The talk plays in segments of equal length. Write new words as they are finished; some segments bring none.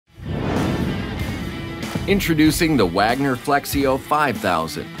Introducing the Wagner SprayTech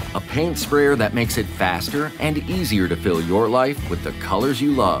 5000, a paint sprayer that makes it faster and easier to fill your life with the colors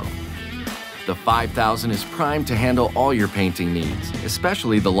you love. The 5000 is primed to handle all your painting needs,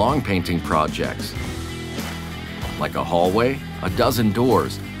 especially the long painting projects, like a hallway, a dozen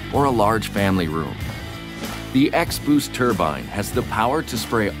doors, or a large family room. The X-Boost turbine has the power to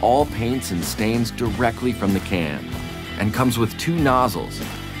spray all paints and stains directly from the can, and comes with 2 nozzles,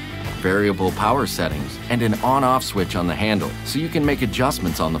 variable power settings, and an on-off switch on the handle, so you can make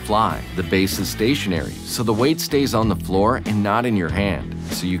adjustments on the fly. The base is stationary, so the weight stays on the floor and not in your hand,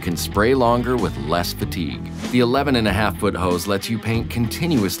 so you can spray longer with less fatigue. The 11.5-foot hose lets you paint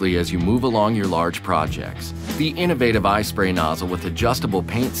continuously as you move along your large projects. The innovative iSpray nozzle with adjustable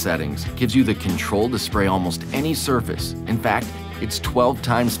paint settings gives you the control to spray almost any surface. In fact, it's 12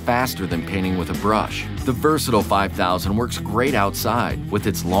 times faster than painting with a brush. The versatile 5000 works great outside. With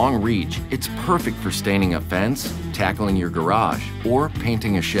its long reach, it's perfect for staining a fence, tackling your garage, or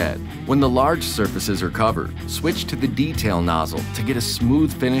painting a shed. When the large surfaces are covered, switch to the detail nozzle to get a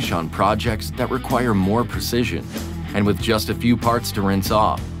smooth finish on projects that require more precision. And with just a few parts to rinse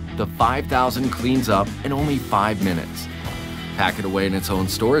off, the 5000 cleans up in only 5 minutes. Pack it away in its own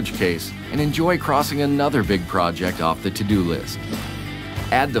storage case and enjoy crossing another big project off the to-do list.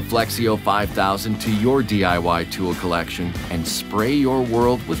 Add the FLEXiO 5000 to your DIY tool collection and spray your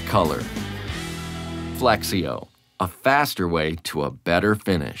world with color. FLEXiO, a faster way to a better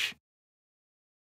finish.